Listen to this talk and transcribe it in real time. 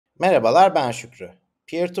Merhabalar, ben Şükrü.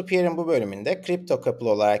 Peer-to-Peer'in bu bölümünde Crypto Couple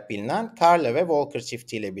olarak bilinen Carla ve Walker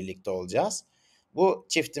çiftiyle birlikte olacağız. Bu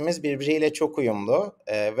çiftimiz birbiriyle çok uyumlu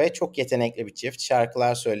ve çok yetenekli bir çift.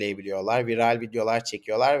 Şarkılar söyleyebiliyorlar, viral videolar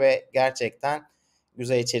çekiyorlar ve gerçekten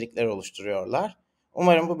güzel içerikler oluşturuyorlar.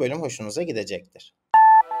 Umarım bu bölüm hoşunuza gidecektir.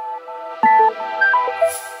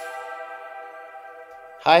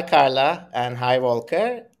 Hi Carla and hi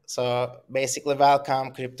Walker. So basically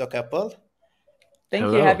welcome Crypto Couple. Thank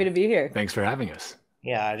Hello. you. Happy to be here. Thanks for having us.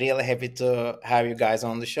 Yeah, really happy to have you guys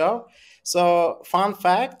on the show. So, fun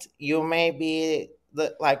fact, you may be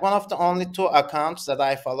one of the only two accounts that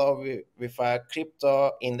I follow with a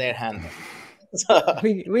crypto in their handle. So,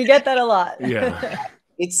 we get that a lot. Yeah.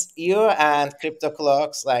 it's you and Crypto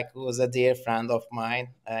Clocks, who's a dear friend of mine.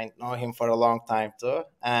 I know him for a long time too.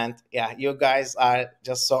 And yeah, you guys are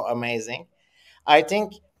just so amazing. I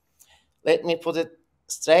think, let me put it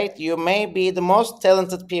straight, you may be the most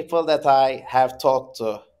talented people that I have talked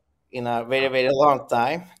to in a very, very long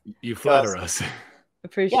time. You flatter us.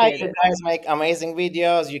 Appreciate you it. guys make amazing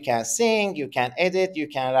videos. You can sing, you can edit, you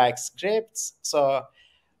can write scripts. So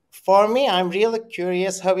for me, I'm really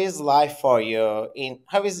curious, how is life for you?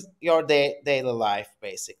 How is your daily life,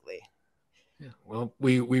 basically? Yeah. Well,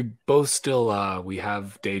 we both still we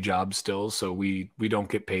have day jobs still, so we don't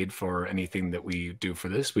get paid for anything that we do for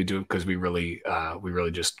this. We do it because we really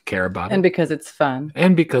just care about it, And because it's fun.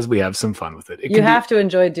 and because we have some fun with it. You have to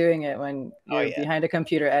enjoy doing it when you're yeah. behind a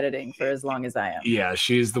computer editing for as long as I am. Yeah,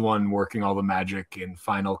 she's the one working all the magic in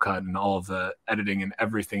Final Cut and all of the editing and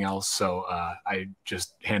everything else. So I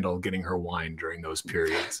just handle getting her wine during those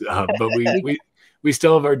periods. But we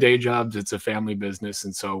still have our day jobs. It's a family business,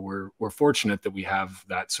 and so we're fortunate that we have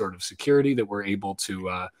that sort of security, that we're able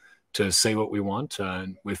to say what we want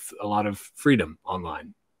with a lot of freedom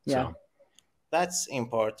online. Yeah. So That's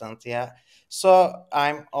important, yeah. So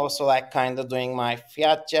I'm also kind of doing my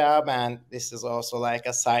fiat job, and this is also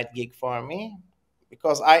a side gig for me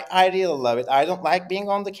because I really love it. I don't like being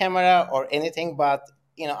on the camera or anything, but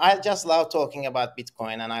I just love talking about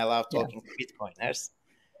Bitcoin, and I love talking to Bitcoiners.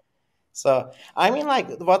 So I mean,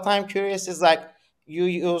 what I'm curious is you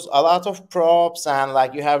use a lot of props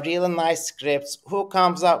and you have really nice scripts. Who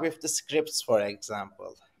comes up with the scripts, for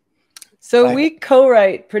example? So we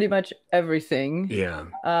co-write pretty much everything. yeah.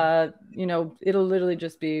 It'll literally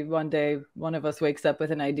just be one day one of us wakes up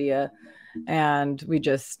with an idea and we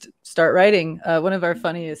just start writing. One of our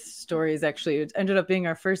funniest stories, actually, it ended up being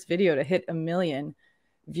our first video to hit 1 million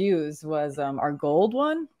views, was our gold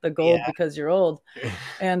one, the gold because you're old.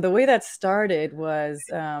 And the way that started was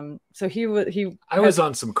I was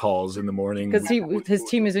on some calls in the morning because his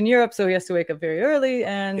team is in Europe, so he has to wake up very early,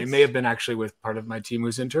 and it may have been actually with part of my team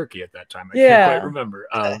who's in Turkey at that time. I can't quite remember.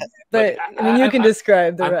 But I mean, you can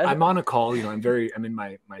describe the rest. I'm on a call, I'm in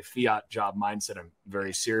my fiat job mindset. I'm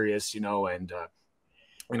very serious, and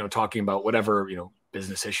talking about whatever,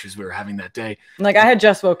 business issues we were having that day. I had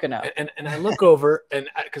just woken up, and I look over, and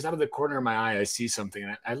because out of the corner of my eye I see something,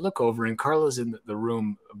 and I look over, and Carla's in the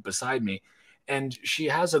room beside me, and she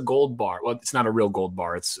has a gold bar. Well, it's not a real gold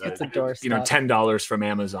bar. It's a doorstop. $10 from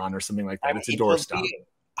Amazon or something like that. It's a doorstop.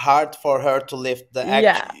 Hard for her to lift the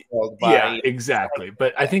actual gold bar. Yeah, exactly.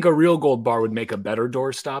 But I think a real gold bar would make a better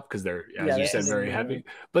doorstop because they're, as you said, very heavy.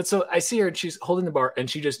 But so I see her, and she's holding the bar, and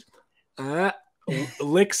she just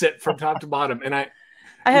licks it from top to bottom, and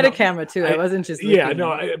I had a camera too. I wasn't just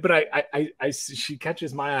but she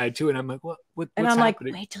catches my eye too, and I'm like, what's and I'm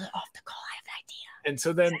happening? Wait till off the call, I have an idea. And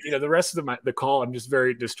so then the rest of the call, I'm just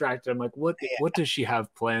very distracted. I'm like, what does she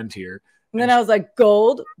have planned here? And then I was like,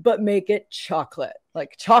 gold, but make it chocolate,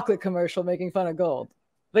 like chocolate commercial making fun of gold.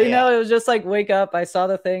 But it was just wake up. I saw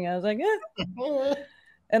the thing. I was like,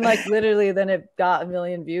 and literally, then it got 1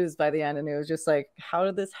 million views by the end, and it was just how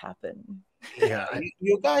did this happen? Yeah,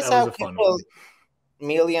 you guys have people.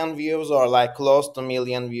 Million views or close to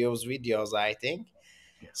million views videos, I think.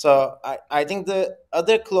 So I think the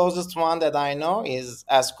other closest one that I know is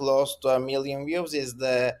as close to 1 million views is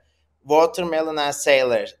the watermelon and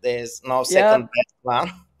sailor. There's no second best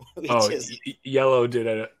one. Yellow did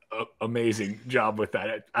an amazing job with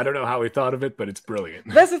that. I don't know how he thought of it, but it's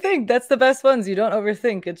brilliant. That's the thing. That's the best ones. You don't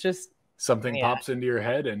overthink. It's just something pops into your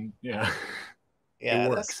head, and it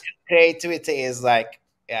works. Creativity is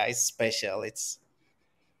it's special.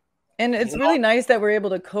 And it's really nice that we're able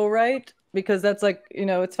to co-write, because that's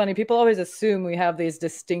it's funny. People always assume we have these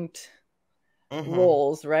distinct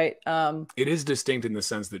roles, right? It is distinct in the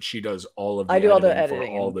sense that she does all of I do all the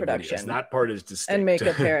editing and production. Videos. That part is distinct. And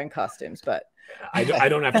makeup, hair, and costumes. But I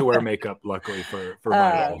don't have to wear makeup, luckily, for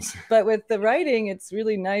my roles. But with the writing, it's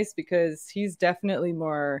really nice because he's definitely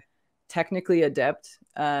more technically adept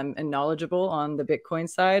and knowledgeable on the Bitcoin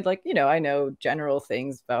side. Like, you know, I know general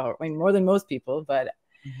things about, I mean, more than most people, but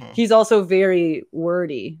he's also very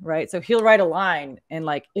wordy, right? So he'll write a line and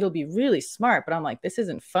like, it'll be really smart, but I'm like, this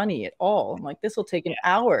isn't funny at all. I'm like, this will take an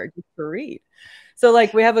hour just to read. So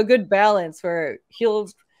like we have a good balance where he'll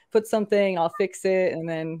put something, I'll fix it, and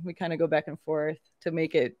then we kind of go back and forth to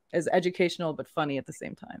make it as educational but funny at the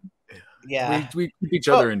same time. Yeah, we keep each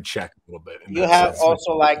other in check a little bit. You have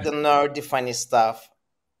also like the nerdy funny stuff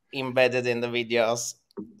embedded in the videos,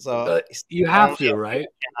 so you have to, right?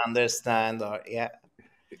 Can understand, or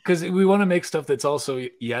because we want to make stuff that's also,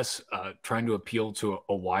 yes, trying to appeal to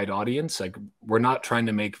a wide audience. Like, we're not trying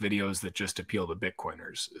to make videos that just appeal to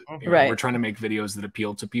Bitcoiners. You know, right. We're trying to make videos that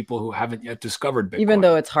appeal to people who haven't yet discovered Bitcoin. Even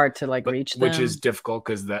though it's hard to like reach them. Which is difficult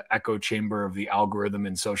because the echo chamber of the algorithm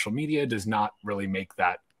in social media does not really make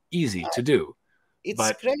that easy to do. It's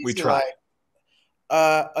but crazy. We try.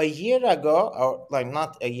 Like, a year ago, or like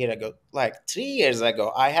not a year ago, like 3 years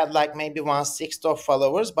ago, I had like maybe 1/6 of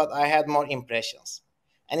followers, but I had more impressions.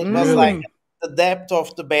 And it was like the depth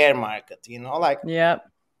of the bear market, you know, like, yeah.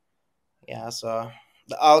 So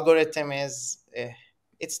the algorithm is,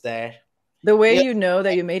 it's there. The way you know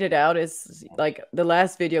that you made it out is like the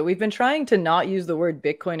last video. We've been trying to not use the word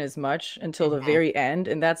Bitcoin as much until the very end.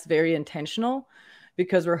 And that's very intentional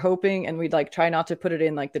because we're hoping, and we'd like try not to put it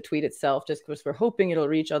in like the tweet itself, just because we're hoping it'll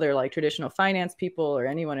reach other like traditional finance people or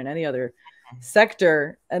anyone in any other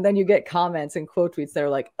sector. And then you get comments and quote tweets that are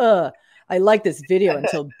like, I like this video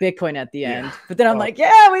until Bitcoin at the end. But then I'm like,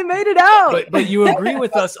 yeah, we made it out. But you agree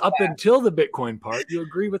with us up until the Bitcoin part. You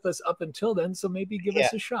agree with us up until then. So maybe give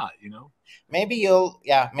us a shot, you know? Maybe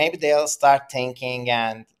maybe they'll start thinking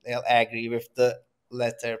and they'll agree with the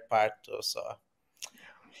latter part too. So,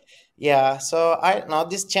 so I know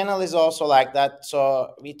this channel is also like that.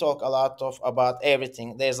 So we talk a lot about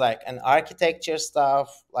everything. There's like an architecture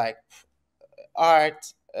stuff, like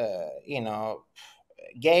art, you know,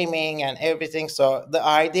 gaming and everything. So the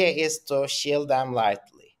idea is to shield them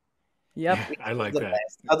lightly. Yep. I like that.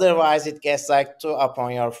 Best. Otherwise it gets like too up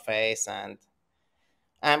on your face, and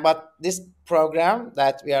but this program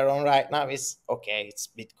that we are on right now is okay. It's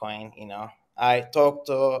Bitcoin, you know. I talk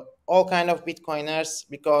to all kind of Bitcoiners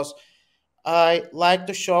because I like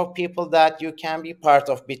to show people that you can be part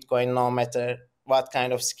of Bitcoin no matter what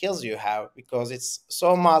kind of skills you have, because it's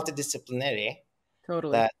so multidisciplinary.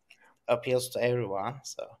 Totally. That appeals to everyone.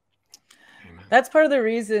 So that's part of the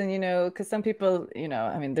reason, you know, because some people, you know,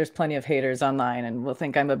 I mean, there's plenty of haters online and will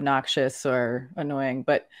think I'm obnoxious or annoying,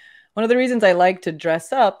 but one of the reasons I like to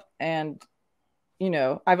dress up, and you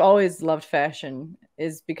know, I've always loved fashion,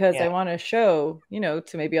 is because I want to show, you know,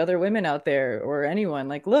 to maybe other women out there or anyone,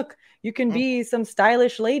 like, look, you can be some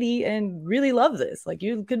stylish lady and really love this. Like,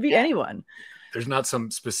 you could be anyone. There's not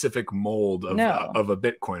some specific mold of a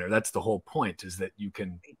Bitcoiner. That's the whole point, is that you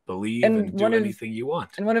can believe and do anything you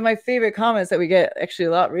want. And one of my favorite comments that we get actually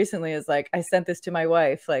a lot recently is like, I sent this to my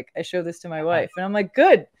wife. Like, I showed this to my wife. And I'm like,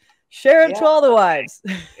 good. Share it to all the wives.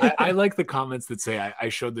 I like the comments that say, I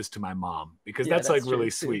showed this to my mom, because that's like really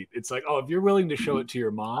sweet. It's like, oh, if you're willing to show it to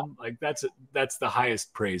your mom, like that's the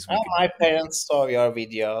highest praise. My parents saw your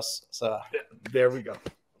videos. So there we go.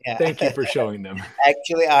 Thank you for showing them.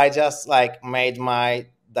 Actually, I just like made my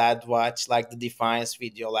dad watch like the Defiance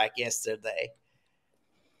video like yesterday.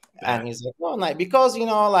 And he's like, oh, nice. Because, you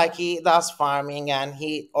know, like he does farming and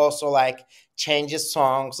he also like changes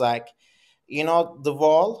songs, like, you know, The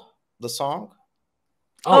Wall, the song.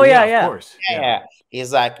 Oh yeah, of course. Yeah.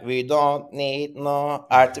 He's like, we don't need no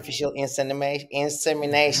artificial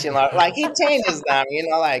insemination, or like he changes them, you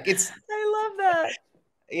know, like it's. I love that.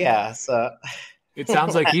 Yeah, so. It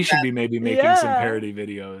sounds like he should be maybe making some parody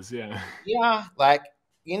videos. Yeah, like,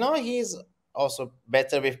 you know, he's also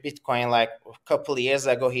better with Bitcoin. Like a couple of years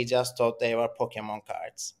ago, he just thought they were Pokemon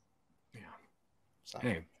cards. Yeah. So.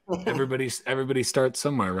 Hey, everybody starts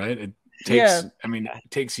somewhere, right? It takes, I mean,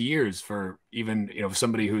 it takes years for even, you know,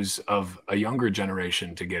 somebody who's of a younger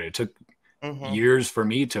generation to get it. It took years for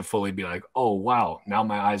me to fully be like, oh, wow, now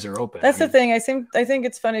my eyes are open. That's the thing. I think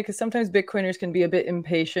it's funny because sometimes Bitcoiners can be a bit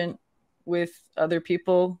impatient with other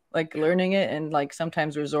people like learning it, and like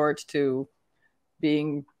sometimes resort to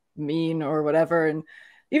being mean or whatever. And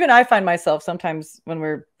even I find myself sometimes when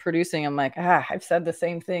we're producing, I'm like, I've said the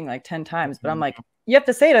same thing like 10 times, but I'm like, you have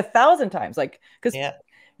to say it 1,000 times, like, because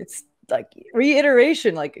it's like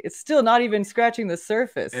reiteration, like it's still not even scratching the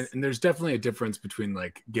surface. And there's definitely a difference between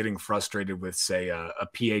like getting frustrated with, say, a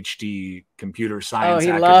PhD computer science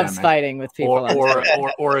academic, loves fighting with people,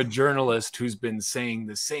 or a journalist who's been saying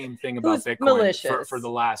the same thing about Bitcoin for the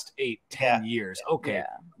last 8-10 years. Okay,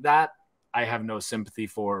 that I have no sympathy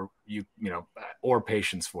for, you know, or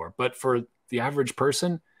patience for. But for the average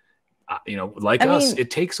person, you know, like us,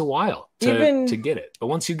 it takes a while to get it. But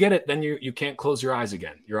once you get it, then you can't close your eyes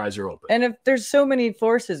again. Your eyes are open. And if there's so many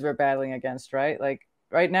forces we're battling against, right? Like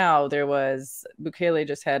right now, Bukele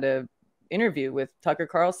just had a interview with Tucker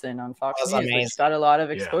Carlson on Fox News, which got a lot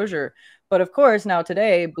of exposure. But of course, now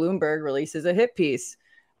today, Bloomberg releases a hit piece,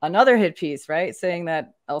 another hit piece, right? Saying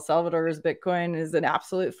that El Salvador's Bitcoin is an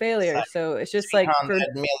absolute failure. So it's just like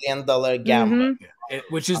 $300 million gamble.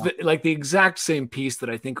 Which is the exact same piece that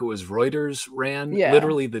I think it was Reuters ran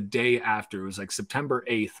literally the day after. It was like September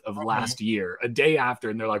 8th of last year, a day after.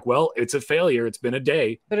 And they're like, well, it's a failure. It's been a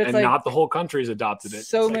day. But it's and like, not the whole country's adopted it.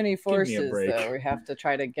 So many forces, though, we have to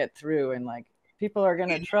try to get through. And like, people are going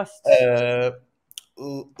to trust.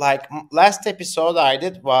 Like last episode I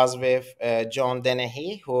did was with John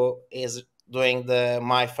Dennehy, who is doing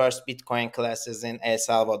my first Bitcoin classes in El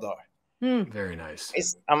Salvador. Very nice.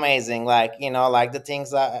 It's amazing. Like, you know, like the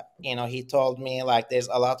things that, you know, he told me, like there's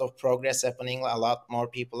a lot of progress happening. A lot more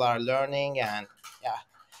people are learning. And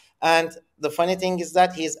and the funny thing is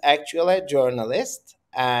that he's actually a journalist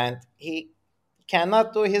and he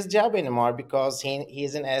cannot do his job anymore because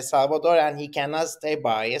he's in El Salvador and he cannot stay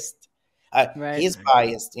biased. He's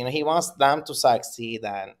biased. You know, he wants them to succeed.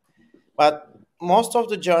 But most of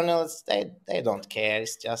the journalists, they don't care.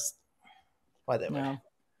 It's just whatever. No.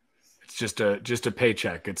 It's just a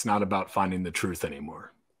paycheck. It's not about finding the truth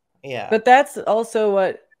anymore. Yeah. But that's also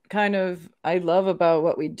what kind of I love about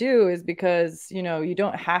what we do is because, you know, you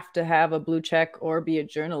don't have to have a blue check or be a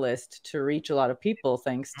journalist to reach a lot of people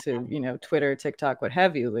thanks to, you know, Twitter, TikTok, what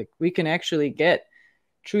have you. Like we can actually get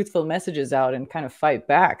truthful messages out and kind of fight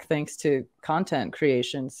back thanks to content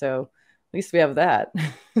creation. So at least we have that.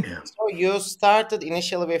 So you started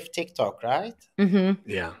initially with TikTok, right?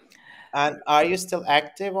 Yeah. And are you still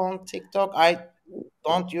active on TikTok? I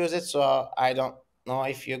don't use it, so I don't know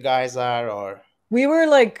if you guys are or... We were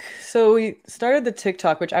like, so we started the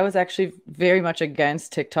TikTok, which I was actually very much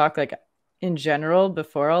against TikTok, like in general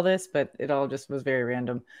before all this, but it all just was very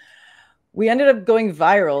random. We ended up going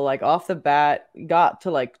viral, like off the bat, got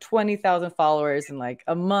to like 20,000 followers in like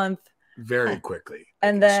a month. Very quickly.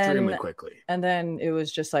 And then extremely quickly. And then it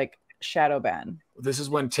was just like shadow ban. This is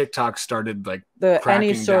when TikTok started like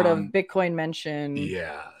any sort of Bitcoin mention.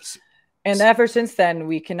 Yes. And ever since then,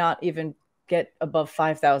 we cannot even get above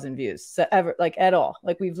 5,000 views. So ever, like at all.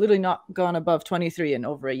 Like we've literally not gone above 23 in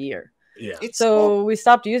over a year. Yeah. So we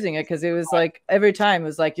stopped using it because it was like every time it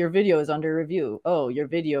was like your video is under review. Oh, your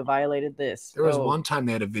video violated this. There was one time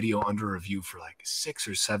they had a video under review for like 6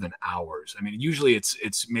 or 7 hours. I mean, usually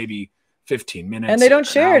it's maybe 15 minutes. And they don't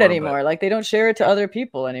share it anymore. Like they don't share it to other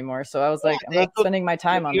people anymore. So I was like, I'm not spending my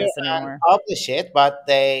time on this anymore. Publish it, but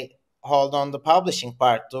they hold on the publishing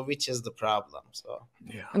part too, which is the problem. So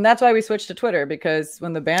yeah. And that's why we switched to Twitter, because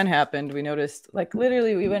when the ban happened, we noticed like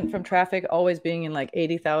literally we went from traffic always being in like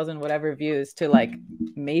 80,000 whatever views to like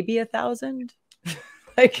maybe 1,000.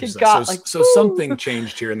 Like it got like so something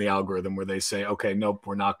changed here in the algorithm where they say, okay, nope,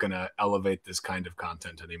 we're not going to elevate this kind of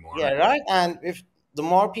content anymore. Yeah, right. And if the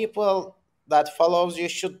more people that follows you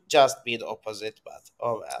should just be the opposite, but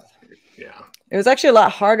oh well. Yeah. It was actually a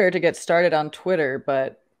lot harder to get started on Twitter,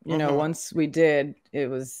 but you know, once we did,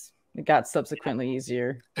 it got subsequently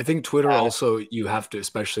easier. I think Twitter also, you have to,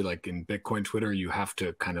 especially like in Bitcoin Twitter, you have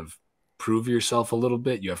to kind of prove yourself a little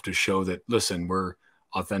bit. You have to show that, listen, we're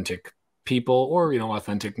authentic people, or, you know,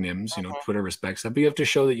 authentic NIMs, you know, Twitter respects that, but you have to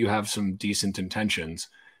show that you have some decent intentions,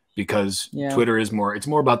 because Twitter is it's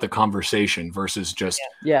more about the conversation versus just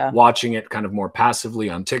watching it kind of more passively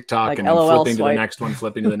on TikTok like and then flipping to the next one,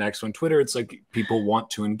 flipping to the next one. Twitter, it's like people want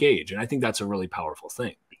to engage. And I think that's a really powerful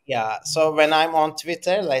thing. Yeah. So when I'm on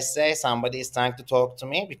Twitter, let's say somebody is trying to talk to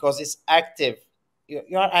me because it's active.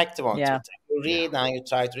 You are active on Twitter. You read and you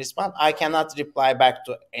try to respond. I cannot reply back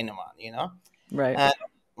to anyone, you know? Right. And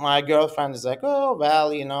my girlfriend is like, oh,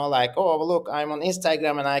 well, you know, like, oh, look, I'm on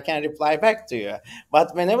Instagram and I can reply back to you.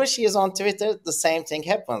 But whenever she is on Twitter, the same thing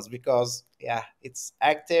happens because, it's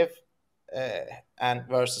active and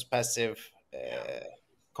versus passive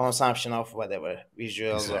consumption of whatever,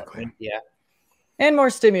 visuals or media. And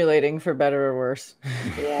more stimulating, for better or worse.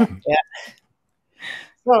 Yeah.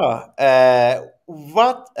 So,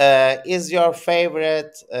 what is your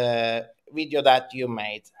favorite video that you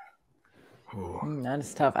made? That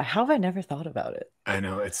is tough. How have I never thought about it? I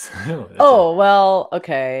know it's. Well,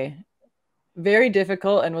 okay. Very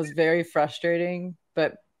difficult and was very frustrating,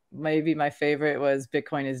 but maybe my favorite was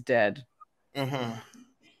Bitcoin is Dead.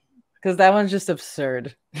 Because that one's just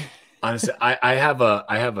absurd. Honestly, I have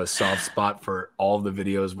a soft spot for all the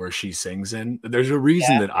videos where she sings in. There's a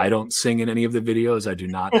reason that I don't sing in any of the videos. I do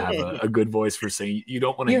not have a good voice for singing. You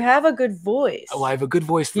don't want to. You have a good voice. Oh, I have a good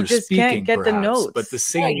voice for You just speaking, can't get the perhaps, notes. but the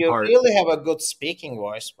singing you part. really have a good speaking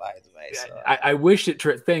voice, by the way. So. I wish it.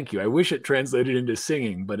 Thank you. I wish it translated into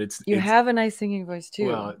singing, but it's. You have a nice singing voice too.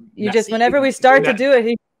 Well, you just whenever we start to do it,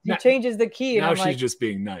 he changes the key. Now and she's just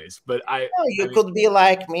being nice, but you could be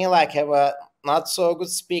like me, like have a not so good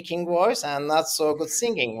speaking voice and not so good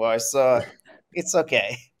singing voice, so it's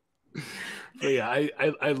okay. But yeah,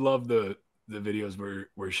 I love the videos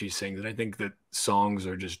where she sings, and I think that songs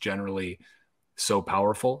are just generally so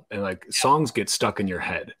powerful, and like songs get stuck in your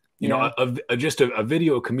head. You know, just a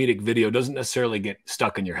video, a comedic video doesn't necessarily get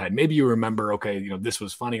stuck in your head. Maybe you remember, okay, you know, this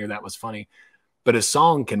was funny or that was funny, but a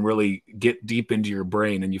song can really get deep into your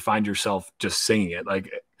brain, and you find yourself just singing it.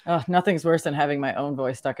 Like, oh, nothing's worse than having my own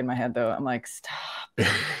voice stuck in my head, though. I'm like, stop.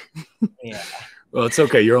 Yeah. Well, it's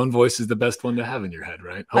okay. Your own voice is the best one to have in your head,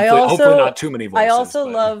 right? Hopefully not too many voices. I also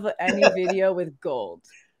love any video with Gold.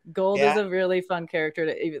 Gold is a really fun character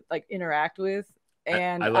to like interact with,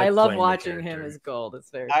 and I love watching him as Gold. It's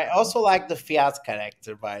very. I also like the Fiat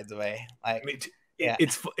character, by the way. Like,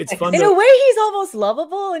 it's fun. In a way, he's almost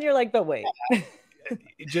lovable, and you're like, but wait.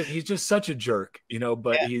 He's just such a jerk, you know,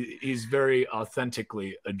 but he's very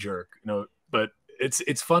authentically a jerk, you know, but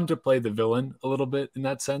it's fun to play the villain a little bit in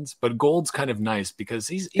that sense. But Gold's kind of nice because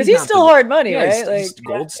he's still hard money, right?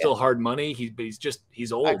 Gold's still hard money. He's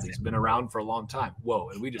old. Exactly. He's been around for a long time. Whoa.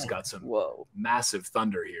 And we just got some massive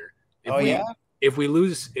thunder here. If we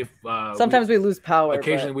lose, sometimes we lose power.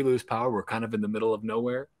 Occasionally we lose power. We're kind of in the middle of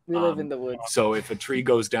nowhere. We live in the woods. So if a tree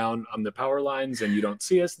goes down on the power lines and you don't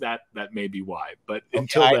see us, that may be why. But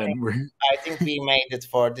until then, I think we made it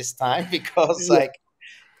for this time because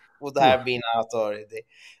would have been out already.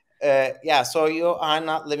 So you are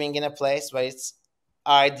not living in a place where it's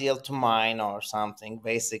ideal to mine or something,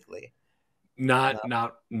 basically. Not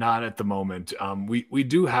at the moment. We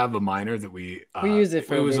do have a miner that we use it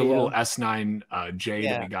for. It was a little S9J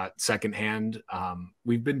that we got secondhand.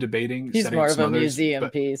 We've been debating. He's more of a museum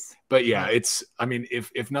piece. But yeah, it's. I mean,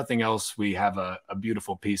 if nothing else, we have a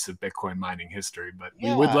beautiful piece of Bitcoin mining history. But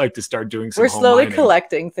we would like to start doing some. We're slowly mining.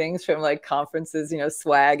 Collecting things from like conferences, you know,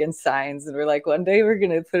 swag and signs, and we're like, one day we're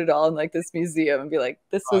gonna put it all in like this museum and be like,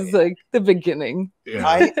 this was like the beginning. Yeah.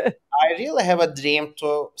 I really have a dream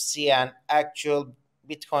to see an actual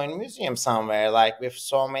Bitcoin museum somewhere, like with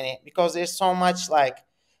so many, because there's so much like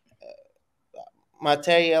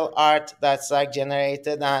material art that's like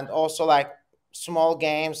generated, and also like small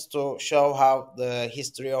games to show how the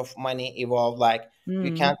history of money evolved. Like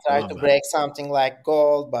you can try to break something like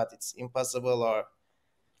gold, but it's impossible. Or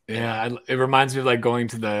it reminds me of like going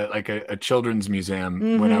to a children's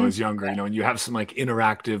museum when I was younger, you know, and you have some like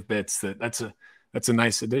interactive bits. That's a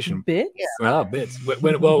nice addition. Bits? Well, bits.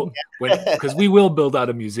 Because we will build out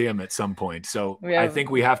a museum at some point. So I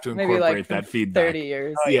think we have to incorporate that feedback. 30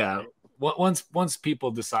 years. Yeah. Once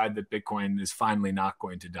people decide that Bitcoin is finally not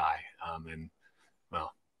going to die, and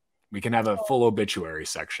well, we can have a full obituary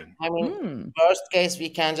section. I mean, worst case, we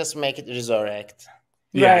can just make it resurrect.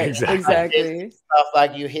 Yeah, right, exactly. Stuff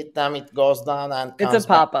like you hit them, it goes down, and it's a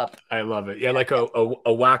pop-up. I love it. Yeah, like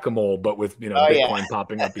a whack-a-mole, but with Bitcoin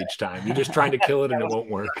popping up each time. You're just trying to kill it, and it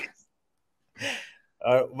won't work.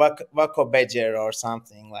 Or Wacko Badger or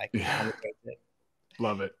something like that.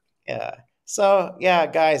 Love it. Yeah. So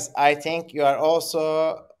guys, I think you are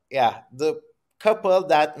also the couple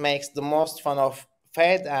that makes the most fun of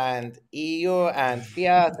Fed and EU and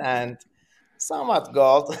Fiat and somewhat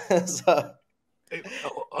gold. So.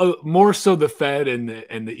 More so the Fed and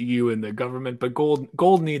the EU and the government, but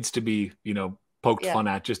gold needs to be, you know, poked fun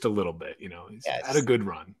at just a little bit. You know, he's had a good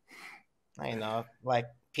run. I know, like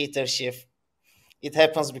Peter Schiff. It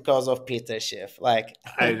happens because of Peter Schiff. Like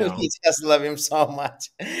I know. we just love him so much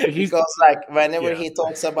because like whenever he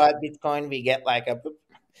talks about Bitcoin, we get like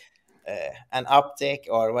an uptick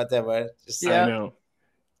or whatever. I know.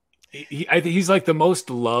 I think he's like the most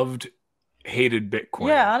loved. Hated Bitcoin.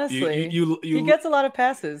 Yeah, honestly, he gets a lot of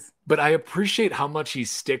passes. But I appreciate how much he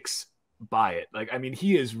sticks by it. Like, I mean,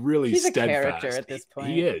 he is really he's steadfast. A character at this point.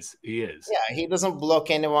 He is. Yeah, he doesn't block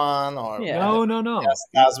anyone or no. Just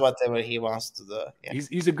does whatever he wants to do. Yeah.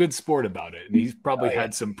 He's a good sport about it, and he's probably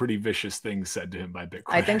had some pretty vicious things said to him by Bitcoin.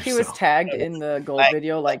 I think he was tagged in the gold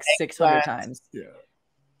video like 600 times. Yeah,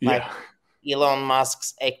 like Elon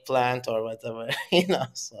Musk's eggplant or whatever, you know.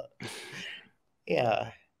 So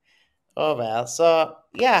yeah. Oh, well. So,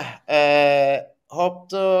 hope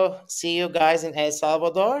to see you guys in El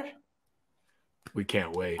Salvador. We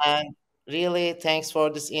can't wait. And really, thanks for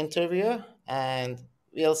this interview. And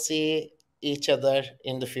we'll see each other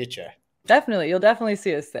in the future. Definitely. You'll definitely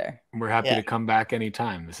see us there. We're happy to come back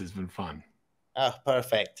anytime. This has been fun. Ah,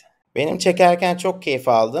 perfect. Benim çekerken çok keyif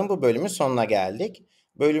aldığım bu bölümün sonuna geldik.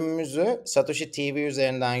 Bölümümüzü Satoshi TV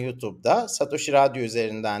üzerinden YouTube'da, Satoshi Radyo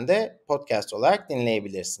üzerinden de podcast olarak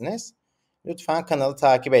dinleyebilirsiniz. Lütfen kanalı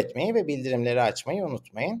takip etmeyi ve bildirimleri açmayı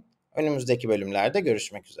unutmayın. Önümüzdeki bölümlerde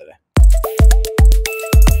görüşmek üzere.